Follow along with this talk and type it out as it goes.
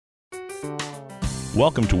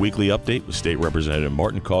Welcome to Weekly Update with State Representative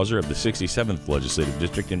Martin Causer of the 67th Legislative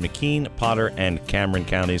District in McKean, Potter, and Cameron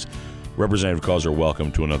counties. Representative Causer,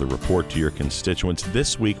 welcome to another report to your constituents.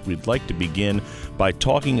 This week, we'd like to begin by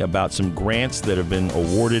talking about some grants that have been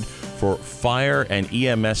awarded for fire and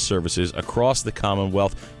EMS services across the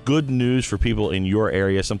Commonwealth. Good news for people in your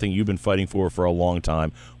area, something you've been fighting for a long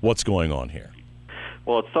time. What's going on here?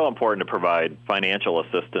 Well, it's so important to provide financial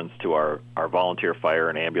assistance to our volunteer fire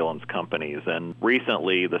and ambulance companies. And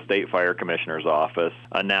recently, the State Fire Commissioner's Office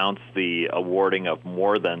announced the awarding of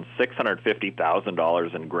more than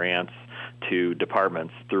 $650,000 in grants to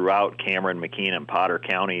departments throughout Cameron, McKean, and Potter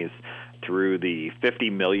counties through the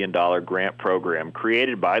 $50 million grant program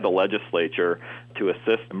created by the legislature to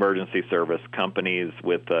assist emergency service companies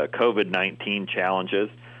with COVID-19 challenges.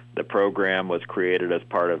 The program was created as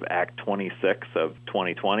part of Act 26 of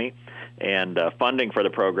 2020, and funding for the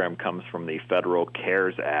program comes from the Federal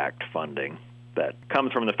CARES Act funding that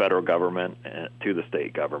comes from the federal government to the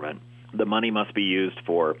state government. The money must be used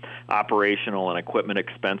for operational and equipment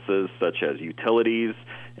expenses such as utilities,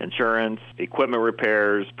 insurance, equipment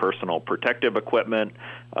repairs, personal protective equipment,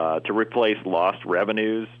 to replace lost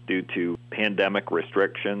revenues due to pandemic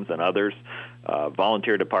restrictions and others.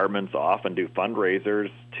 Volunteer departments often do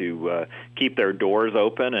fundraisers to keep their doors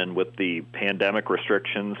open, and with the pandemic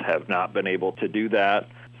restrictions have not been able to do that.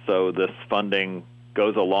 So this funding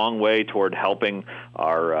goes a long way toward helping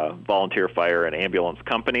our volunteer fire and ambulance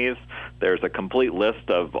companies. There's a complete list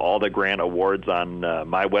of all the grant awards on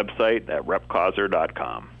my website at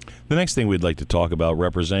repcauser.com. The next thing we'd like to talk about,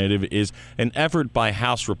 Representative, is an effort by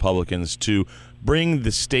House Republicans to bring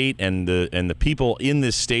the state and the people in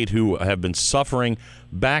this state who have been suffering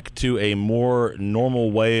back to a more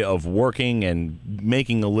normal way of working and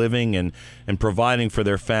making a living and providing for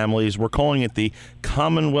their families. We're calling it the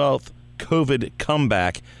Commonwealth COVID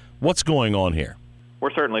comeback. What's going on here?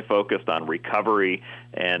 We're certainly focused on recovery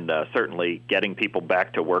and certainly getting people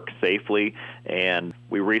back to work safely. And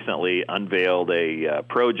we recently unveiled a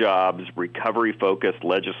pro-jobs, recovery-focused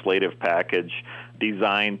legislative package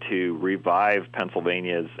designed to revive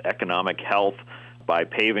Pennsylvania's economic health by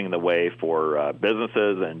paving the way for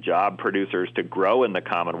businesses and job producers to grow in the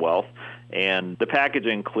Commonwealth. And the package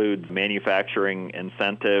includes manufacturing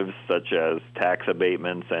incentives such as tax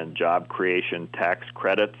abatements and job creation tax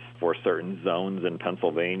credits for certain zones in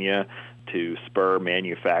Pennsylvania to spur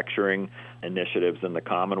manufacturing initiatives in the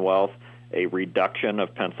Commonwealth, a reduction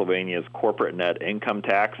of Pennsylvania's corporate net income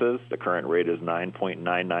taxes. The current rate is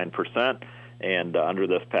 9.99%, and under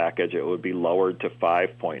this package it would be lowered to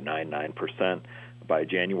 5.99% by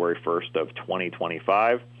January 1st of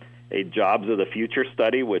 2025. A Jobs of the Future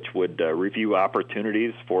study, which would review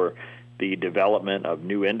opportunities for the development of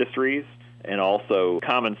new industries, and also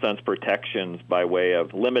common sense protections by way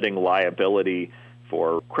of limiting liability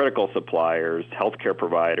for critical suppliers, healthcare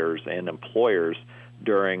providers, and employers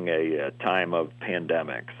during a time of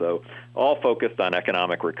pandemic. So all focused on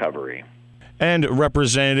economic recovery. And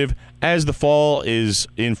Representative, as the fall is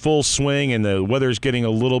in full swing and the weather is getting a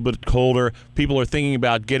little bit colder, people are thinking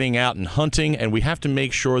about getting out and hunting, and we have to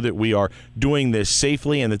make sure that we are doing this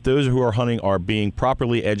safely and that those who are hunting are being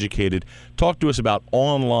properly educated. Talk to us about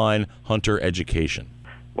online hunter education.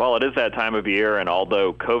 Well, it is that time of year, and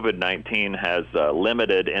although COVID-19 has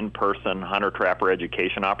limited in-person hunter-trapper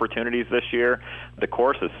education opportunities this year, the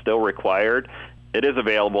course is still required. It is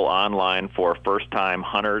available online for first-time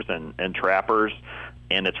hunters and trappers,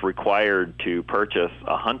 and it's required to purchase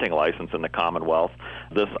a hunting license in the Commonwealth.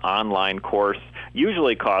 This online course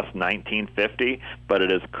usually costs $19.50, but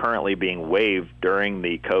it is currently being waived during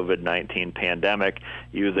the COVID-19 pandemic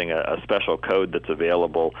using a special code that's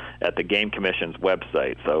available at the Game Commission's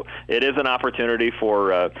website. So it is an opportunity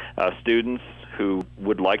for students who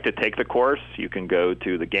would like to take the course. You can go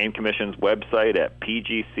to the Game Commission's website at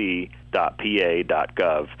pgc.pa.gov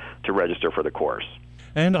to register for the course.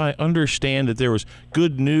 And I understand that there was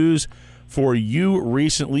good news for you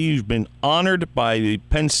recently. You've been honored by the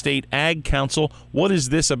Penn State Ag Council. What is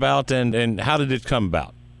this about, and how did it come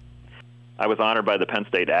about? I was honored by the Penn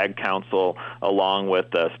State Ag Council along with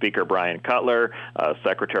Speaker Brian Cutler,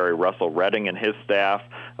 Secretary Russell Redding and his staff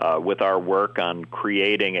with our work on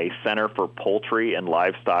creating a Center for Poultry and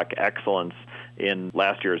Livestock Excellence in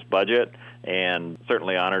last year's budget, and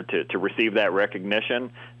certainly honored to receive that recognition.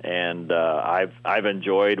 And I've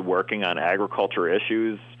enjoyed working on agriculture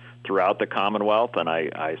issues throughout the Commonwealth, and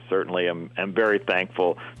I certainly am very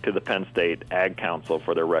thankful to the Penn State Ag Council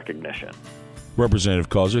for their recognition. Representative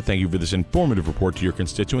Causer, thank you for this informative report to your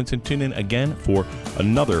constituents, and tune in again for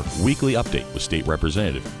another weekly update with State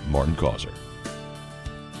Representative Martin Causer.